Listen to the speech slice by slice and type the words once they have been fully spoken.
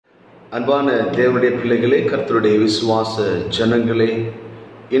அன்பான தேவனுடைய பிள்ளைகளே, கர்த்தருடைய விசுவாச ஜனங்களே,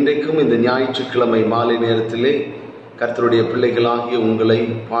 இன்றைக்கும் இந்த ஞாயிற்றுக்கிழமை மாலை நேரத்திலே கர்த்தருடைய பிள்ளைகளாகிய உங்களை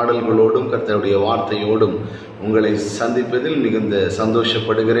பாடல்களோடும் கர்த்தருடைய வார்த்தையோடும் உங்களை சந்திப்பதில் மிகுந்த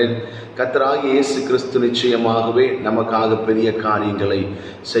சந்தோஷப்படுகிறேன். கர்த்தராகிய இயேசு கிறிஸ்து நிச்சயமாகவே நமக்காக பெரிய காரியங்களை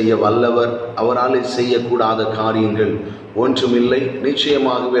செய்ய வல்லவர். அவரால் செய்யக்கூடாத காரியங்கள் ஒன்றுமில்லை.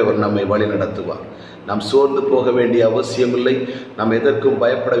 நிச்சயமாகவே அவர் நம்மை வழி நடத்துவார். நாம் சோர்ந்து போக வேண்டிய அவசியமில்லை. நாம் எதற்கும்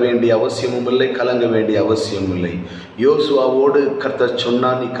பயப்பட வேண்டிய அவசியமும் இல்லை, கலங்க வேண்டிய அவசியமும் இல்லை. யோசுவாவோடு கர்த்தர்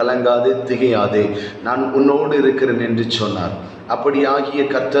சொன்னார், நீ கலங்காதே, திகையாதே, நான் உன்னோடு இருக்கிறேன் என்று சொன்னார். அப்படியாகிய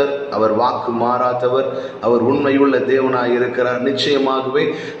கர்த்தர் அவர் வாக்கு மாறாதவர், அவர் உண்மையுள்ள தேவனாய் இருக்கிறார். நிச்சயமாகவே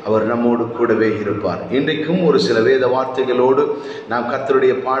அவர் நம்மோடு கூடவே இருப்பார். இன்றைக்கும் ஒரு சில வேத வார்த்தைகளோடு நாம்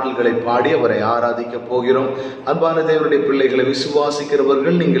கர்த்தருடைய பாடல்களை பாடி அவரை ஆராதிக்க போகிறோம். அன்பான தேவனுடைய பிள்ளைகளை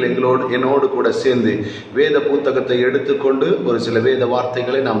விசுவாசிக்கிறவர்கள் நீங்கள் என்னோடு கூட சேர்ந்து வேத புத்தகத்தை எடுத்துக்கொண்டு ஒரு சில வேத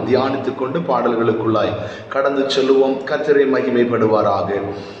வார்த்தைகளை நாம் தியானித்துக் கொண்டு பாடல்களுக்குள்ளாய் கடந்து செல்லுவோம். கர்த்தரை மகிமைப்படுவாராக.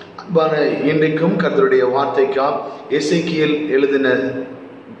 இன்றைக்கும் கர்த்தருடைய வார்த்தைக்காக எசேக்கியேல் எழுதின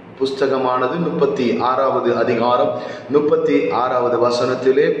புஸ்தகமானது 36வது அதிகாரம் 36வது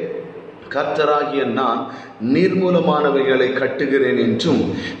வசனத்திலே, கர்த்தராகிய நான் நீர்மூலமானவைகளை கட்டுகிறேன் என்றும்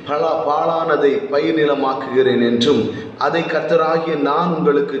பாழானதை பயிர் நிலமாக்குகிறேன் என்றும் அதை கர்த்தராகிய நான்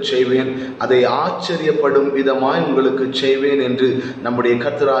உங்களுக்கு செய்வேன், அதை ஆச்சரியப்படும் விதமாய் உங்களுக்கு செய்வேன் என்று நம்முடைய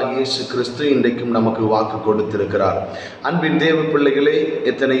கர்த்தராகிய இயேசு கிறிஸ்து இன்றைக்கும் நமக்கு வாக்கு கொடுத்திருக்கிறார். அன்பின் தேவ பிள்ளைகளே,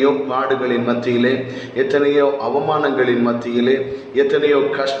 எத்தனையோ பாடுகளின் மத்தியிலே, எத்தனையோ அவமானங்களின் மத்தியிலே, எத்தனையோ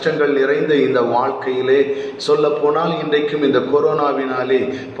கஷ்டங்கள் நிறைந்த இந்த வாழ்க்கையிலே, சொல்ல போனால் இன்றைக்கும் இந்த கொரோனாவினாலே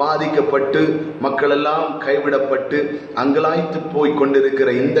பாதிக்கப்பட்டு மக்கள் எல்லாம் கைவிடப்பட்டு அங்கலாய்த்து போய் கொண்டிருக்கிற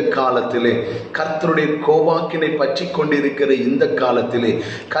இந்த காலத்திலே, கர்த்தருடைய கோபாக்கினை பற்றி கொண்டிருக்கிற இந்த காலத்திலே,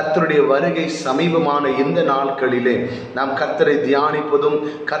 கர்த்தருடைய வருகை சமீபமான இந்த நாட்களிலே நாம் கர்த்தரை தியானிப்பதும்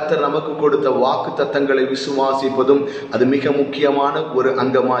கர்த்தர் நமக்கு கொடுத்த வாக்கு தத்தங்களை விசுவாசிப்பதும் அது மிக முக்கியமான ஒரு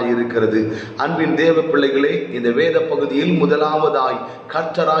அங்கமாய் இருக்கிறது. அன்பின் தேவ பிள்ளைகளே, இந்த வேத பகுதியில் முதலாவதாய்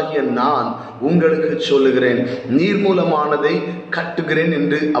கர்த்தராகிய நான் உங்களுக்கு சொல்லுகிறேன், நீர்மூலமானதை கட்டுகிறேன்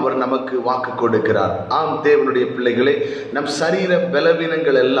என்று அவர் நமக்கு வாக்கு கொடுக்கிறார். ஆம் தேவனுடைய பிள்ளைகளே, நம் சரீர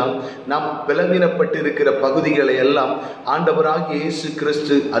பலவீனங்கள் எல்லாம், நாம் பலவீனப்பட்டிருக்கிற பகுதிகளை எல்லாம் ஆண்டவராகிய இயேசு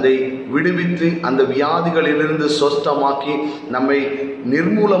கிறிஸ்து அதை விடுவித்து அந்த வியாதிகளிலிருந்து சொஸ்தமாக்கி நம்மை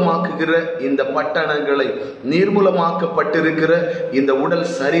நிர்மூலமாக்குகிற இந்த பட்டணங்களை, நிர்மூலமாக்கப்பட்டிருக்கிற இந்த உடல்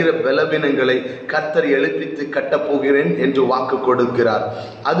சரீர பலவீனங்களை கர்த்தர் எழுப்பித்து கட்டப்போகிறேன் என்று வாக்கு கொடுக்கிறார்.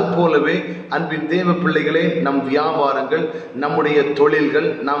 அது போலவே அன்பின் தேவ பிள்ளைகளே, நம் வியாபாரங்கள், நம்முடைய தொழில்கள்,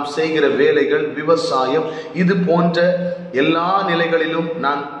 நாம் செய்கிற வேலைகள், விவசாயம், இது போன்ற எல்லா நிலைகளிலும்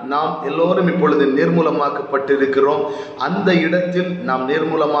நாம் எல்லோரும் இப்பொழுது நிர்மூலமாக்கப்பட்டிருக்கிறோம். அந்த இடத்தில் நாம்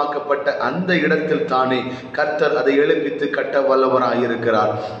நிர்மூலமாக்கப்பட்ட அந்த இடத்தில் தானே கர்த்தர் அதை எழுப்பித்து கட்ட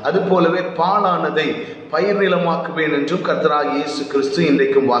வல்லவராயிருக்கிறார். அது போலவே பாழானதை பயிர் நிலமாக்குவேன் என்றும் கர்த்தராகிய இயேசு கிறிஸ்து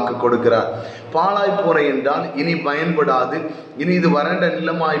இன்றைக்கும் வாக்கு கொடுக்கிறார். பாழாய் போன என்றால் இனி பயன்படாது, இனி இது வறண்ட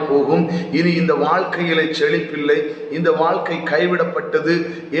நிலமாய் போகும், இனி இந்த வாழ்க்கையிலே செழிப்பில்லை, இந்த வாழ்க்கை கைவிடப்பட்டது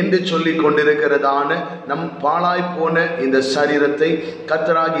என்று சொல்லி கொண்டிருக்கிறதான நம் பாழாய் போன இந்த சரீரத்தை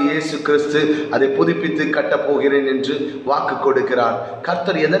கர்த்தராகிய இயேசு கிறிஸ்து அதை புதுப்பித்து கட்டப்போகிறேன் என்று வாக்கு கொடுக்கிறார்.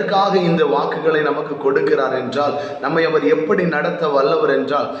 கர்த்தர் எதற்காக இந்த வாக்குகளை நமக்கு கொடுக்கிறார் என்றால், நம்மை அவர் எப்படி நடத்த வல்லவர்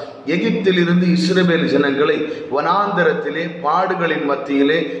என்றால், எகிப்தில் இருந்து இஸ்ரவேல் ஜனங்களை வனாந்தரத்திலே, பாடுகளின்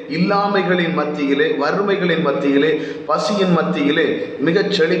மத்தியிலே, இல்லாமைகளின் மத்தியிலே, வறுமைகளின் மத்தியிலே, பசியின் மத்தியிலே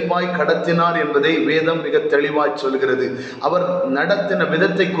மிகச் செழிப்பாய் கடத்தினார் என்பதை வேதம் மிக தெளிவாய் சொல்கிறது. அவர் நடத்தின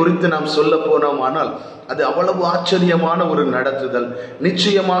விதத்தை குறித்து நாம் சொல்ல போனோமானால் அது அவ்வளவு ஆச்சரியமான ஒரு நடத்துதல்.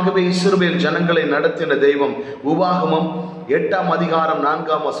 நிச்சயமாகவே இஸ்ரவேல் ஜனங்களை நடத்தின தெய்வம் உபாகமம் 8ஆம் அதிகாரம்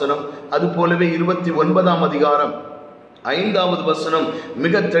 4ஆம் வசனம், அது போலவே 29ஆம் அதிகாரம் 5வது வசனம்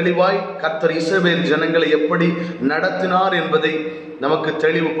மிக தெளிவாய் கர்த்தர் இஸ்ரவேல் ஜனங்களை எப்படி நடத்தினார் என்பதை நமக்கு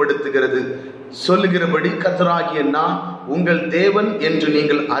தெளிவுபடுத்துகிறது. சொல்லுகிறபடி, கர்த்தராகிய நான் உங்கள் தேவன் என்று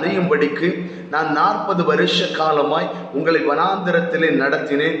நீங்கள் அறியும்படிக்கு நான் 40 வருஷ காலமாய் உங்களை வனாந்தரத்திலே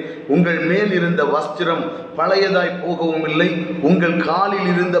நடத்தினேன். உங்கள் மேல் இருந்த வஸ்திரம் பழையதாய் போகவும் இல்லை, உங்கள் காலில்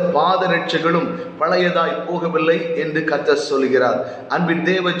இருந்த பாதரட்சைகளும் பழையதாய் போகவில்லை என்று கர்த்தர் சொல்கிறார். அன்பின்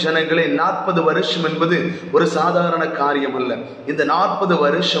தேவ ஜனங்களே, 40 வருஷம் என்பது ஒரு சாதாரண காரியம் அல்ல. இந்த 40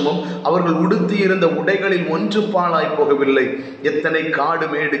 வருஷமும் அவர்கள் உடுத்தி இருந்த உடைகளில் ஒன்றும் பாழாய் போகவில்லை. எத்தனை காடு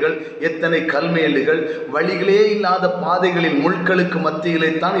மேடுகள், எத்தனை கல்மேடுகள், வழிகளே இல்லாத பாதைகளில் முள்களுக்கு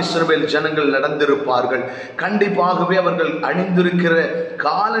மத்தியிலே தான் இஸ்ரவேல் ஜனங்கள் நடந்திருப்பார்கள். கண்டிப்பாகவே அவர்கள் அணிந்திருக்கிற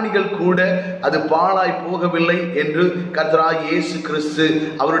காலணிகள் கூட அது பாழாய் போகவில்லை என்று கர்த்தராகிய இயேசு கிறிஸ்து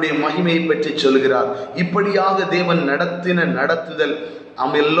அவருடைய மகிமையை பற்றி சொல்கிறார். இப்படியாக தேவன் நடத்தின நடத்துதல்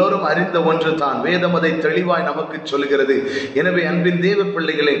நாம் எல்லோரும் அறிந்த ஒன்று தான். வேதம் அதை தெளிவாய் நமக்கு சொல்கிறது. எனவே அன்பின் தேவ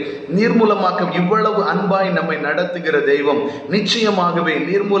பிள்ளைகளே, நீர்மூலமாக்கம் இவ்வளவு அன்பாய் நம்மை நடத்துகிற தெய்வம் நிச்சயமாகவே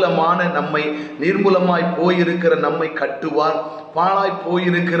நீர்மூலமாய் போயிருக்கிற நம்மை கட்டுவார். பாழாய்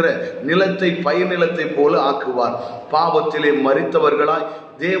போயிருக்கிற நிலத்தை பயிர் நிலத்தை போல ஆக்குவார். பாவத்திலே மரித்தவர்களாய்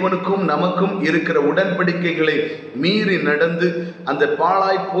தேவனுக்கும் நமக்கும் இருக்கிற உடன்படிக்கைகளை மீறி நடந்து அந்த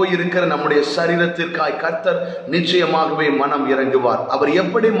பாழாய் போயிருக்கிற நம்முடைய சரீரத்திற்காய் கர்த்தர் நிச்சயமாகவே மனம் இறங்குவார். அவர்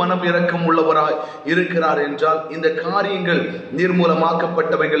எப்படி மனம் இரக்கம் உள்ளவராய் இருக்கிறார் என்றால், இந்த காரியங்கள்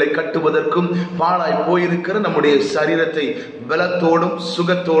நீர்மூலமாக்கப்பட்டவைகளை கட்டுவதற்கும் பாழாய் போயிருக்கிற நம்முடைய சரீரத்தை பலத்தோடும்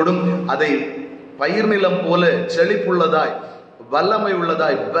சுகத்தோடும் அதை பயிர் நிலம் போல செழிப்புள்ளதாய் வல்லமை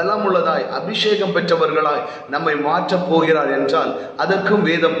உள்ளதாய் பலம் உள்ளதாய் அபிஷேகம் பெற்றவர்களாய் நம்மை மாற்றப் போகிறார் என்றால், அதற்கும்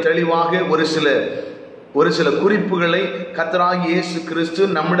வேதம் தெளிவாக ஒரு சில குறிப்புகளை கர்த்தராகிய இயேசு கிறிஸ்து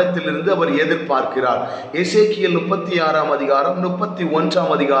நம்மிடத்திலிருந்து அவர் எதிர்பார்க்கிறார். எசேக்கியேல் 36 அதிகாரம்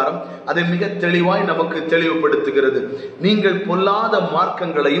 31 அதிகாரம் அதை மிக தெளிவாய் நமக்கு தெளிவுபடுத்துகிறது. நீங்கள் பொல்லாத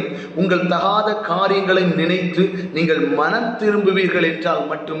மார்க்கங்களையும் உங்கள் தகாத காரியங்களையும் நினைத்து நீங்கள் மனம் திரும்புவீர்கள் என்றால்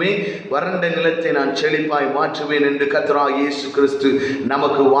மட்டுமே வறண்ட நிலத்தை நான் செழிப்பாய் மாற்றுவேன் என்று கர்த்தராகிய இயேசு கிறிஸ்து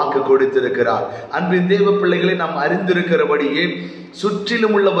நமக்கு வாக்கு கொடுத்திருக்கிறார். அன்பின் தேவ பிள்ளைகளை நாம் அறிந்திருக்கிறபடியே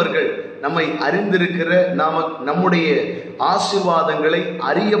சுற்றிலும் உள்ளவர்கள் நம்மை அறிந்திருக்கிற நம்முடைய ஆசீர்வாதங்களை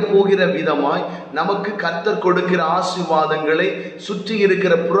அறிய போகிற விதமாய் நமக்கு கர்த்தர் கொடுக்கிற ஆசீர்வாதங்களை சுற்றி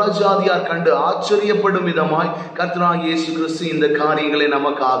இருக்கிற புறஜாதியார் கண்டு ஆச்சரியப்படும் விதமாய் கர்த்தராகிய இயேசு கிறிஸ்து இந்த காரியங்களை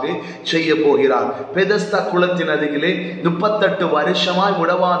நமக்காக செய்ய போகிறார். பெதஸ்தா குளத்தின் அருகிலே 38 வருஷமாய்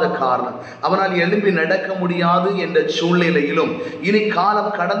முடவாத காரணம் அவனால் எழும்பி நடக்க முடியாது என்ற சூழ்நிலையிலும், இனி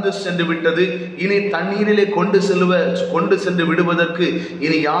காலம் கடந்து சென்று விட்டது, இனி தண்ணீரிலே கொண்டு சென்று விடுவதற்கு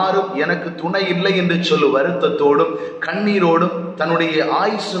இனி யாரும் எனக்கு துணை இல்லை என்று சொல்லும் வருத்தத்தோடும் கண்ணீரோடும் தன்னுடைய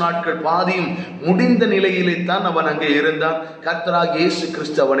ஆயுசு நாட்கள் பாதியும் முடிந்த நிலையிலே தான் அவன் அங்கே இருந்தான். கர்த்தராகிய இயேசு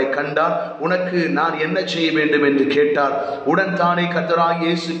கிறிஸ்து அவனை கண்டார். உனக்கு நான் என்ன செய்ய வேண்டும் என்று கேட்டார். உடன் தானே கர்த்தராகிய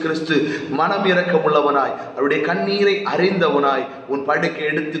இயேசு கிறிஸ்து மனம் இரக்கமுள்ளவனாய் அவருடைய கண்ணீரை அறிந்தவனாய் உன் படுக்கை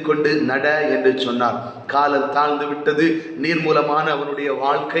எடுத்துக்கொண்டு நட என்று சொன்னார். காலம் தாழ்ந்து விட்டது. நீர்மூலமான அவனுடைய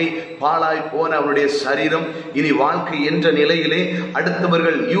வாழ்க்கை பாழாய் போன அவனுடைய சரீரம் இனி வாழ்க்கை என்ற நிலையிலே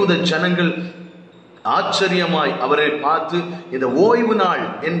அடுத்தவர்கள் யூத ஜனங்கள் ஆச்சரியமாய் அவரை பார்த்து, இந்த ஓய்வு நாள்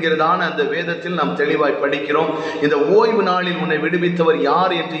என்கிறதான அந்த வேதத்தில் நாம் தெளிவாய் படிக்கிறோம், இந்த ஓய்வு நாளில் உன்னை விடுவித்தவர்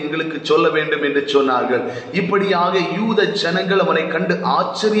யார் என்று எங்களுக்கு சொல்ல வேண்டும் என்று சொன்னார்கள். இப்படியாக யூத ஜனங்கள் அவனை கண்டு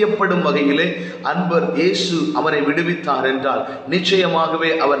ஆச்சரியப்படும் வகையிலே அன்பர் இயேசு அவனை விடுவித்தார் என்றால் நிச்சயமாகவே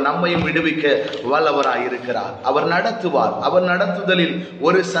அவர் நம்மையும் விடுவிக்க வல்லவராயிருக்கிறார். அவர் நடத்துவார். அவர் நடத்துதலில்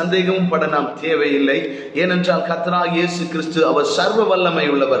ஒரு சந்தேகமும் பட நாம் தேவையில்லை. ஏனென்றால் கர்த்தராகிய இயேசு கிறிஸ்து அவர் சர்வ வல்லமை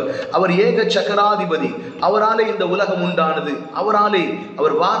உள்ளவர். அவர் ஏக சக்கராதிபதி. அவராலே இந்த உலகம் உண்டானது.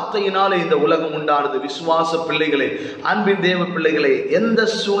 அவர் வார்த்தையினாலே இந்த உலகம் உண்டானது. விசுவாச பிள்ளைகளே, அன்பின் தேவ பிள்ளைகளே, எந்த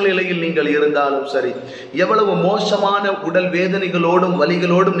சூழ்நிலையில் நீங்கள் இருந்தாலும் சரி, எவ்வளவு மோசமான உடல் வேதனைகளோடும்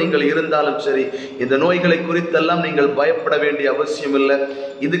வலிகளோடும் நீங்கள் இருந்தாலும் சரி, இந்த நோய்களை குறித்தெல்லாம் நீங்கள் பயப்பட வேண்டிய அவசியம் இல்லை.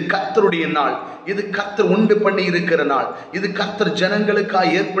 இது கர்த்தருடைய நாள். இது கர்த்தர் உண்டு பண்ணி இருக்கிற நாள். இது கர்த்தர்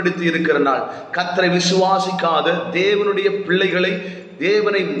ஜனங்களுக்காக ஏற்படுத்தி இருக்கிற நாள். கர்த்தரை விசுவாசிக்காத தேவனுடைய பிள்ளைகளை,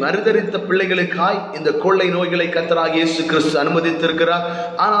 தேவனை மறுதரித்த பிள்ளைகளுக்காய் இந்த கொள்ளை நோய்களை கர்த்தராகிய இயேசு கிறிஸ்து அனுமதித்திருக்கிறார்.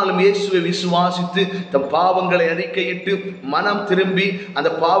 ஆனாலும் இயேசுவை விசுவாசித்து தம் பாவங்களை அறிக்கையிட்டு மனம் திரும்பி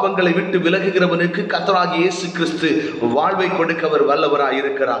அந்த பாவங்களை விட்டு விலகுகிறவனுக்கு கர்த்தராகிய இயேசு கிறிஸ்து வாழ்வை கொடுக்க அவர் வல்லவராய்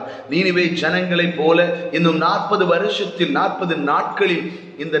இருக்கிறார். நீனிவே ஜனங்களை போல இன்னும் 40 நாட்களில்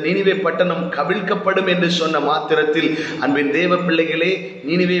இந்த நினிவே பட்டணம் கவிழ்க்கப்படும் என்று சொன்ன மாத்திரத்தில், அன்பின் தேவ பிள்ளைகளே,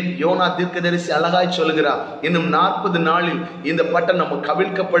 நினிவே யோனா தீர்க்கதரிசி அழகாய் சொல்கிறார், இன்னும் 40 நாளில் இந்த பட்டணம்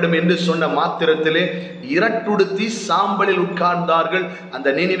கவிழ்க்கப்படும் என்று சொன்ன மாத்திரத்திலே இரட்டுடுத்தி சாம்பலில் உட்கார்ந்தார்கள். அந்த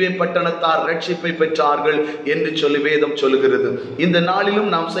நினிவே பட்டணத்தார் ரட்சிப்பை பெற்றார்கள் என்று சொல்லி வேதம் சொல்லுகிறது. இந்த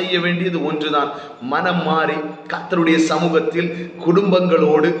நாளிலும் நாம் செய்ய வேண்டியது ஒன்றுதான். மனம் மாறி கர்த்தருடைய சமூகத்தில்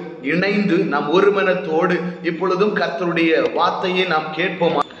குடும்பங்களோடு இணைந்து நாம் ஒருமனத்தோடு இப்பொழுதும் கர்த்தருடைய வார்த்தையை நாம்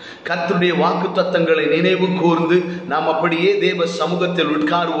கேட்போம். கர்த்தருடைய வாக்கு தத்தங்களை நினைவு கூர்ந்து நாம் அப்படியே தேவ சமூகத்தில்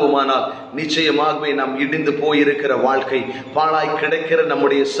உட்காருவோமானால் நிச்சயமாகவே நாம் இடிந்து போயிருக்கிற வாழ்க்கை, பாழாய் கிடைக்கிற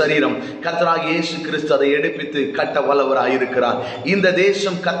நம்முடைய சரீரம், கர்த்தராகிய இயேசு கிறிஸ்து அதை எடுப்பித்து கட்ட வல்லவராயிருக்கிறார். இந்த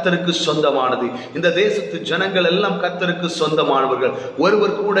தேசம் கர்த்தருக்கு சொந்தமானது. இந்த தேசத்து ஜனங்கள் எல்லாம் கர்த்தருக்கு சொந்தமானவர்கள்.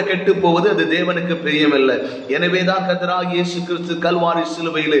 ஒருவர் கூட கெட்டு போவது அது தேவனுக்கு பிரியமில்லை. எனவேதான் கர்த்தராகிய இயேசு கிறிஸ்து கல்வாரி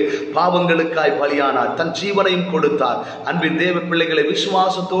சிலுவையிலே பாவங்களுக்காய் பலியானார், தன் ஜீவனையும் கொடுத்தார். அன்பின் தேவ பிள்ளைகளை,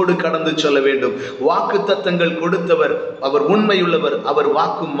 விசுவாசத்தோடு கடந்து சொல்ல வேண்டும். வாக்கு தத்தங்கள் கொடுத்தவர், அவர் உண்மையுள்ளவர், அவர்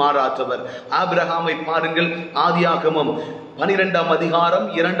வாக்கு மாறாதவர். ஆபிரகாமை பாருங்கள். ஆதியாகமம் 12ஆம் அதிகாரம்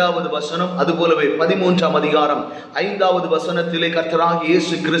 2வது வசனம், அதுபோலவே 13ஆம் அதிகாரம் 5வது வசனத்திலே கர்த்தராகிய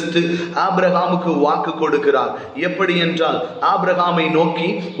இயேசு கிறிஸ்து ஆபிரகாமுக்கு வாக்கு கொடுக்கிறார். எப்படி என்றால், ஆபிரகாமை நோக்கி,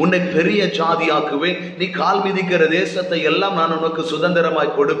 உன்னை பெரிய ஜாதியாக்குவேன், நீ கால் மிதிக்கிற தேசத்தை எல்லாம் நான் உனக்கு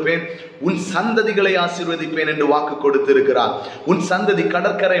சுதந்திரமாய் கொடுப்பேன், உன் சந்ததிகளை ஆசீர்வதிப்பேன் என்று வாக்கு கொடுத்திருக்கிறார். உன் சந்ததி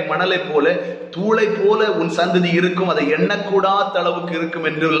கடற்கரை மணலை போல, தூளை போல உன் சந்ததி இருக்கும், அதை எண்ணக்கூடாத அளவுக்கு இருக்கும்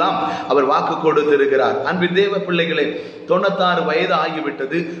என்றெல்லாம் அவர் வாக்கு கொடுத்திருக்கிறார். அன்பின் தேவ பிள்ளைகளே, 96 வயது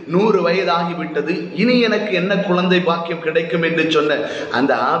ஆகிவிட்டது, 100 வயது ஆகிவிட்டது, இனி எனக்கு என்ன குழந்தை பாக்கியம் கிடைக்கும் என்று சொன்ன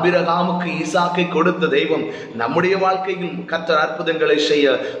அந்த ஆபிரகாமுக்கு ஈசாக்கை கொடுத்த தெய்வம் நம்முடைய வாழ்க்கையில் கர்த்தர் அற்புதங்களை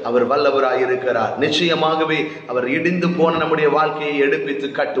செய்ய அவர் வல்லவராயிருக்கிறார். நிச்சயமாகவே அவர் இடிந்து போன நம்முடைய வாழ்க்கையை எடுப்பித்து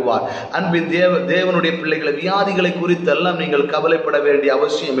கட்டுவார். அன்பின் தேவனுடைய பிள்ளைகளை, வியாதிகளை குறித்தெல்லாம் நீங்கள் கவலைப்பட வேண்டிய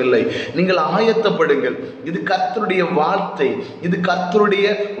அவசியம் இல்லை. நீங்கள் ஆயத்தப்படுங்கள். இது கர்த்தருடைய வார்த்தை, இது கர்த்தருடைய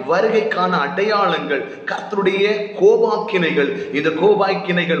வருகைக்கான அடையாளங்கள், கர்த்தருடைய கோபாக்கினைகள். இந்த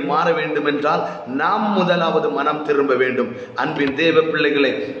கோபாக்கினைகள் மாற வேண்டும் என்றால் நாம் முதலாவது மனம் திரும்ப வேண்டும். அன்பின் தேவ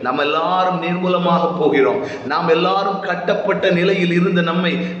பிள்ளைகளை, நாம் எல்லாரும் நிர்மூலமாக போகிறோம். நாம் எல்லாரும் கட்டப்பட்ட நிலையில் இருந்து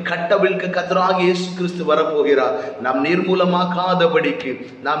நம்மை கட்டவிழ்க்க கர்த்தராகிய இயேசு கிறிஸ்து வரப்போகிறார். நாம் நிர்மூலமாகாதபடிக்கு,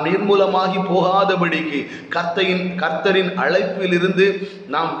 நாம் நிர்மூலமாகி போகாதபடிக்கு, கர்த்தரின் அழைப்பில் இருந்து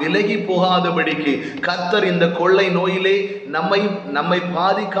நாம் விலகி போகாதபடிக்கு, கர்த்தர் இந்த கொள்ளை நோயிலே நம்மை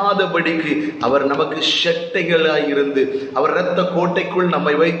பாதிக்காதபடிக்கு அவர் நமக்கு செட்டைகளாய் இருந்து அவர் இரத்த கோட்டைக்குள்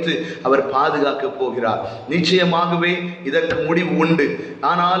நம்மை வைத்து அவர் பாதுகாக்க போகிறார். நிச்சயமாகவே இதற்கு முடிவு உண்டு.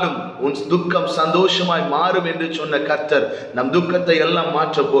 ஆனாலும் உன் துக்கம் சந்தோஷமாய் மாறும் என்று சொன்ன கர்த்தர் நம் துக்கத்தை எல்லாம்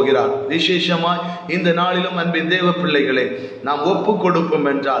மாற்றப் போகிறார். விசேஷமாய் இந்த நாளிலும் அன்பின் தேவ பிள்ளைகளே, நாம் ஒப்பு கொடுப்போம்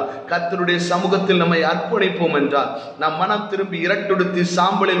என்றால், கர்த்தருடைய சமூகத்தில் நம்மை அர்ப்பணிப்போம் என்றால், நாம் மனம் திரும்பி இரட்டொடுத்து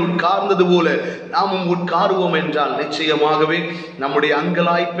சாம்பலில் உட்கார்ந்தது போல நாமும் உட்காருவோம் என்றால், நிச்சயமாகவே நம்முடைய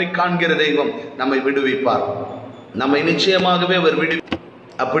அங்கலாய்ப்பை காண்கிற தெய்வம் நம்மை விடுவிப்பார். நம்மை நிச்சயமாகவே அவர்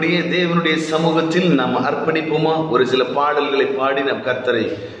அப்படியே தேவனுடைய சமூகத்தில் நாம் அர்ப்பணிப்போமா? ஒரு சில பாடல்களை பாடி நம் கர்த்தரை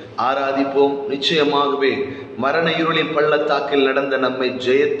ஆராதிப்போம். நிச்சயமாகவே மரண இருளின் பள்ளத்தாக்கில் நடந்த நம்மை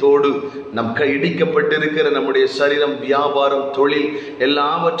ஜெயத்தோடு நம் இடிக்கப்பட்டிருக்கிற நம்முடைய சரீரம், வியாபாரம், தொழில்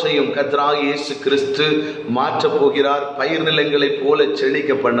எல்லாவற்றையும் கர்த்தராகிய இயேசு கிறிஸ்து மாற்றப் போகிறார். பயிர் நிலங்களைப் போல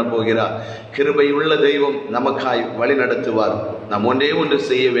செழிக்க பண்ண போகிறார். கிருபை உள்ள தெய்வம் நமக்காய் வழி நடத்துவார். நாம் ஒன்றே ஒன்று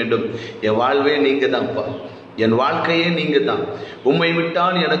செய்ய வேண்டும். என் வாழ்வே நீங்க தான்ப்பா, என் வாழ்க்கையே நீங்க தான், உம்மை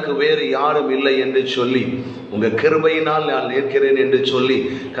விட்டால் எனக்கு வேறு யாரும் இல்லை என்று சொல்லி, உங்க கிருபையினால் நான் நிற்கிறேன் என்று சொல்லி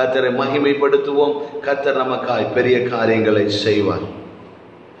கர்த்தரை மகிமைப்படுத்துவோம். கர்த்தர் நமக்காய் பெரிய காரியங்களை செய்வார்.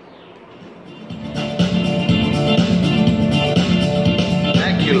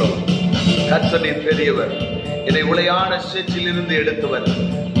 கர்த்தரின் பெரியவர், என்னை உளையான சேற்றில் இருந்து எடுத்தவர்,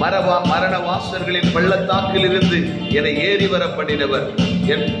 மரண வாசல்களின் பள்ளத்தாக்கில் இருந்து என்னை ஏறி வர பண்ணினவர்,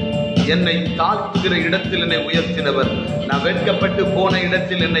 என்னை தாழ்த்துகிற இடத்தில் என்னை உயர்த்தினவர், நான் வெட்கப்பட்டு போன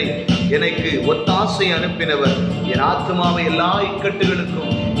இடத்தில் எனக்கு ஒத்தாசை அனுப்பினவர், என் ஆத்மாவை எல்லா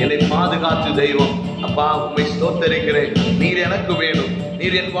இக்கட்டுகளுக்கும் என்னை பாதுகாத்து தெய்வம். அப்பா, உம்மை ஸ்தோத்தரிக்கிறேன். நீர் எனக்கு வேணும்,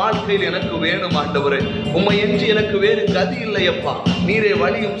 நீர் என் வாழ்க்கையில் எனக்கு வேணும் ஆண்டவரே. உம்மை என்று எனக்கு வேறு கதி இல்லை அப்பா. நீரே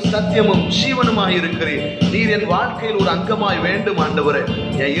வழியும் சத்தியமும் ஜீவனுமாய் இருக்கிறீர். நீர் என் வாழ்க்கையில் ஒரு அங்கமாய் வேண்டும் ஆண்டவரே.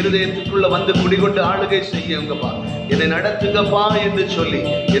 என் இருதயத்துக்குள்ள வந்து குடிகொண்டு ஆளுகை செய்யுங்கப்பா, என்னை நடத்துங்கப்பா என்று சொல்லி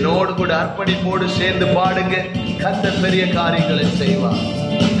என்னோடு கூட அர்ப்பணிப்போடு சேர்ந்து பாடுங்க. கர்த்தர் பெரிய காரியங்களை செய்வார்.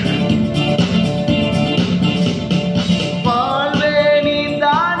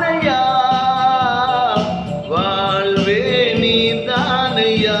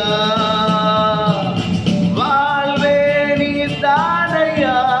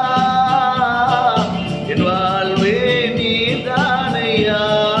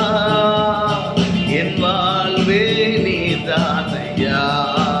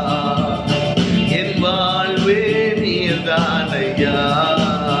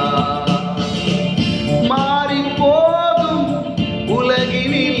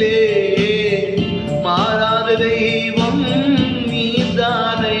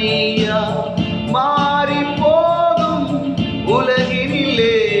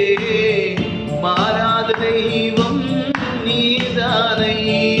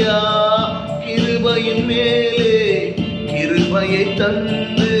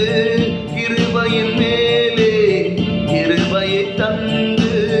 தந்து கிருபையின் மேலே கிருபையை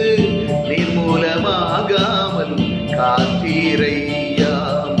தந்து நிர்மூலமாகாமல் காத்தீரையா,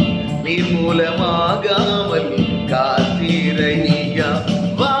 நிர்மூலமாகாமல் காத்தீரையா.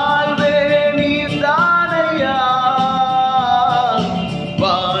 வாழ்வே நீதானையா,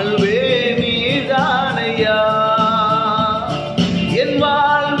 வாழ்வே நீதானையா, என்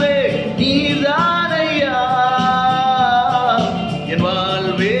வாழ்வே நீதானையா, என்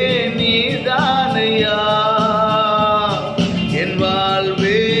வாழ்வே நீதானையா,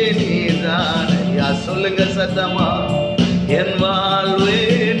 சொல்லுங்க சத்தமா, என் வாழ்வே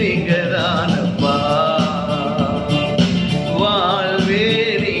நீங்க தானப்பா, வாழ்வே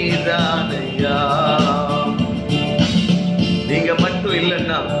நீதானையா. நீங்க மட்டும்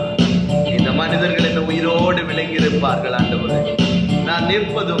இல்லைன்னா இந்த மனிதர்கள் என்ன உயிரோடு விளங்கி இருப்பார்கள் ஆண்டவரே. நான்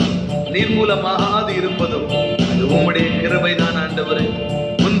நிற்பதும் நீர் மூலமாக இருப்பதும் அது உம்முடைய கிருபை தான் ஆண்டவரே.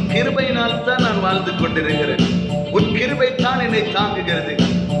 உன் கிருபையினால் தான் நான் வாழ்ந்து கொண்டிருக்கிறேன். உன் கிருபை தான் என்னை தாங்குகிறது.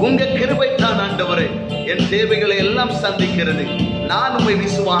 உங்க கிருபை தான் ஆண்டவரே என் தேவைகளை எல்லாம் சந்திக்கிறது. நான் உம்மை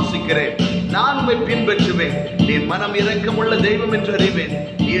விசுவாசிக்கிறேன், நான் உம்மை பின்பற்றுவேன். நீர் மனம் இரக்கமுள்ள தெய்வம் என்று அறிவேன்.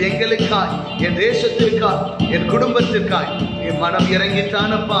 நீர் எங்களுக்காய், என் தேசத்திற்காய், என் குடும்பத்திற்காய் என் மனம்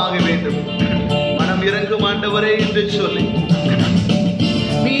இறங்கித்தானப்பா ஆக வேண்டும். மனம் இறங்கும் ஆண்டவரே என்று சொல்லி,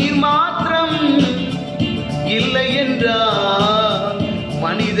 நீர் மாத்திரம் இல்லை என்றால்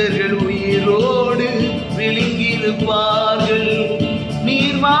மனிதர்கள் உயிரோடு விழுங்கியிருப்பார்கள்.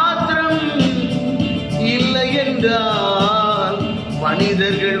 நீர் மாத்திரம் இல்லை என்றால்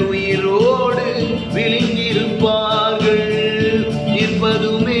மனிதர்கள் உயிரோடு விழுங்கியிருப்பார்கள்.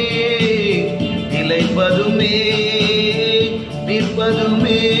 நிற்பதுமே நிலைப்பதுமே,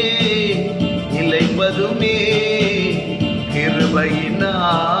 நிற்பதுமே நிலைப்பதுமே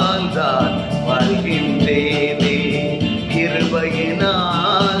கிருபையினால் தான் வாழ்கின்றேனே,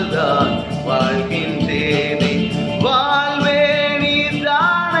 கிருபையினால் தான் வாழ்கின்றேனே. வாழ்வே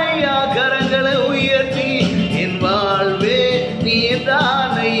நீதானையா, கரங்களை உயர்த்தி என் வாழ்வே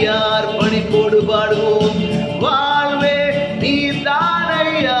நீதானையா, பணிப்போடு பாடுவோம். வாழ்வே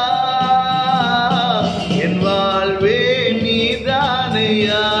நீதானையா, என் வாழ்வே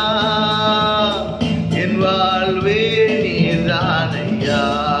நீதானையா, என் வாழ்வே நீதானையா,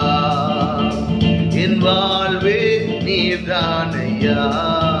 என் வாழ்வே நீதானையா.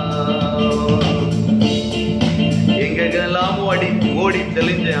 எங்கெல்லாம் ஓடி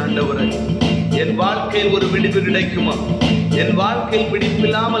தெளிஞ்ச ஆண்டவரே, என் வாழ்க்கையில் ஒரு விடிவு கிடைக்குமா? என் வாழ்க்கையில்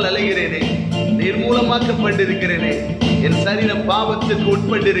விடிப்பில்லாமல் அலைகிறேனே, நீர் மூலமாக்கப்பட்டிருக்கிறேனே, என் சரீரம் பாவத்துக்கு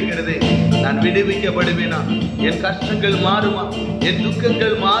உட்பட்டிருக்கிறதே, நான் விடுவிக்கப்படுவேனா? என் கஷ்டங்கள் மாறுமா? என்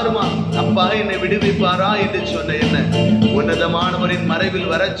துக்கங்கள் மாறுமா? அப்பா என்னை விடுவிப்பாரா என்று சொன்ன என்ன உன்னதமானவரின் மறைவில்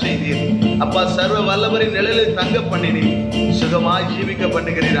வர செய்தீர். அப்பா சர்வ வல்லவரின் நிழலில் தங்க பண்ணினீர். சுகமாய் ஜீவிக்க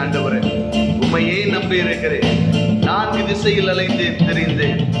பண்ணுகிறேன் ஆண்டவரே. உம்மையே நம்பி இருக்கிறேன். 4 திசையில் அலைந்தேன்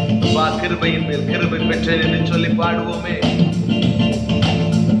தெரிந்தேன். அப்பா கிருபையின் மேல் கிருபை பெற்றேன் என்று சொல்லி பாடுவோமே.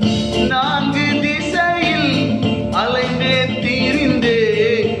 4 திசையில் அலைந்தே தீரிந்தே,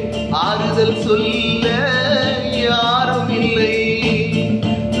 ஆறுதல் சொல்ல யாரும் இல்லை.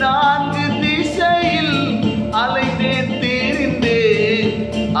 4 திசையில் அலைந்தே தீரிந்தே,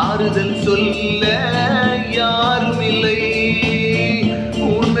 ஆறுதல் சொல்ல யாரும் இல்லை.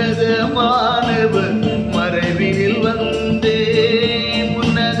 உன்னதமானவர் மறைவினில் வந்தேன்,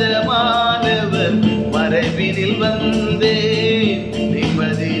 உன்னதமானவர் மறைவினில் வந்தேன்,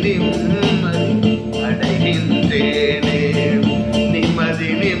 நிம்மதி நிம்மதி அடைகின்றேனே, நிம்மதி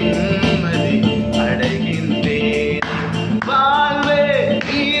நிம்மதி அடைகின்றேன். வாழ்வே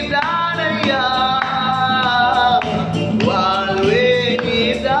நீதானையா, வாழ்வே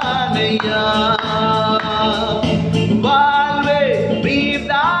நீதானையா, வாழ்வே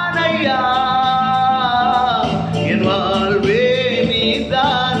நீதானையா, என் வாழ்வே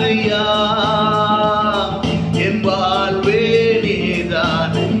நீதானையா, என் வாழ்வே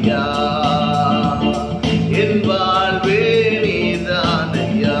நீதானையா, என் வாழ்வே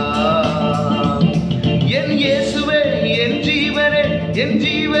நீதானையா. என் இயேசுவே, என் ஜீவனே, என்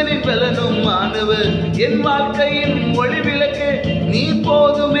ஜீவனின் பலனும் ஆனவர், என் வாழ்க்கையின் ஒளி விளக்கு நீ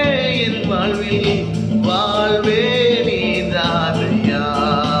போதுமே. என் வாழ்வில் வாழ்வே நீதானையா,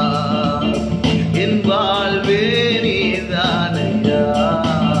 என் வாழ்வே நீதானையா,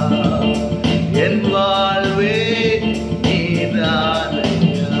 என் வாழ்வே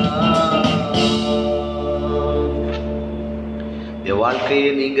நீதானையா. என் வாழ்க்கையே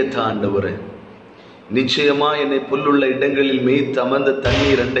நீங்க தாண்டவரே. நிச்சயமா என்னை புல்லுள்ள இடங்களில் மேய்த்து அமர்ந்த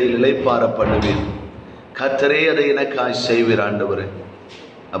தண்ணீர் அண்டையில் இளைப்பாற பண்ணுவேன். கர்த்தரே அதை எனக்காய் செய்வீர் ஆண்டவரே.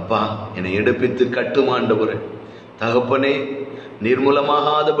 அப்பா என்னை எடுப்பித்து கட்டும் ஆண்டவரே. தகப்பனே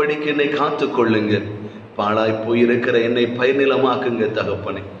நிர்மூலமாகாதபடிக்கு என்னை காத்து கொள்ளுங்க. பாழாய் போயிருக்கிற என்னை பயிர்நிலமாக்குங்க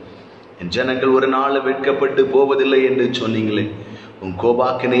தகப்பனே. என் ஜனங்கள் ஒரு நாள் வெட்கப்பட்டு போவதில்லை என்று சொன்னீங்களே, உன்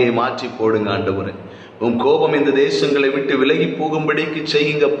கோபாக்கினையை மாற்றி போடுங்க ஆண்டவரே. உன் கோபம் இந்த தேசங்களை விட்டு விலகி போகும்படிக்கு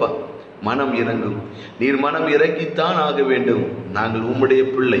செய்யுங்கப்பா. மனம் இறங்கும். நீர் மனம் இறங்கித்தான் ஆக வேண்டும். நாங்கள் உம்முடைய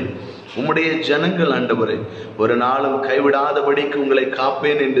பிள்ளை, உம்முடைய ஜனங்கள் ஆண்டவரே. ஒரு நாளும் கைவிடாதபடிக்கு உங்களை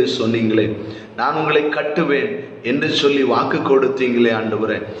காப்பேன் என்று சொன்னீங்களே, நான் உங்களை கட்டுவேன் என்று சொல்லி வாக்கு கொடுத்தீங்களே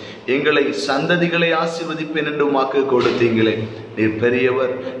ஆண்டவரே. எங்களை சந்ததிகளை ஆசீர்வதிப்பேன் என்று வாக்கு கொடுத்தீங்களே. நீர்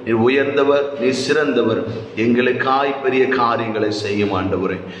பெரியவர், நீர் உயர்ந்தவர், நீர் சிறந்தவர். எங்களுக்காய் பெரிய காரியங்களை செய்யும்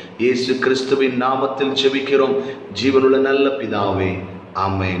ஆண்டவரே. இயேசு கிறிஸ்துவின் நாமத்தில் ஜெபிக்கிறோம் ஜீவனுள்ள நல்ல பிதாவே.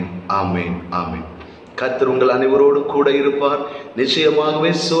 ஆமென், ஆமென், ஆமென். கர்த்தர் உங்கள் அனைவரோடும் கூட இருப்பார்.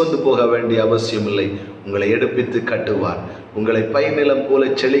 நிச்சயமாகவே சோர்ந்து போக வேண்டிய அவசியம் இல்லை. உங்களை எடுப்பித்து கட்டுவார். உங்களை பயிர்நிலம் போல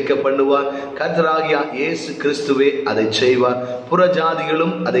செழிக்க பண்ணுவார். கர்த்தராகிய இயேசு கிறிஸ்துவே அதை செய்வார். புற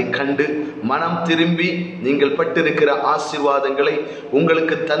ஜாதிகளும் அதை கண்டு மனம் திரும்பி நீங்கள் பட்டிருக்கிற ஆசீர்வாதங்களை,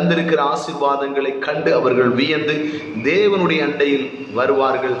 உங்களுக்கு தந்திருக்கிற ஆசீர்வாதங்களை கண்டு அவர்கள் வியந்து தேவனுடைய அண்டையில்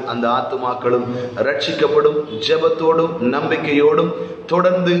வருவார்கள். அந்த ஆத்துமாக்களும் ரட்சிக்கப்படும். ஜெபத்தோடும் நம்பிக்கையோடும்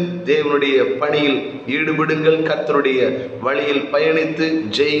தொடர்ந்து தேவனுடைய பணியில் ஈடுபடுங்கள். கர்த்தருடைய வழியில் பயணித்து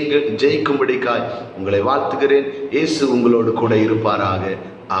ஜெயிக்கும்படிக்காய் உங்களை வாழ்த்துகிறேன். இயேசு உங்களோடு கூட இருப்பாராக.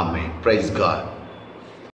 ஆமென். Price God.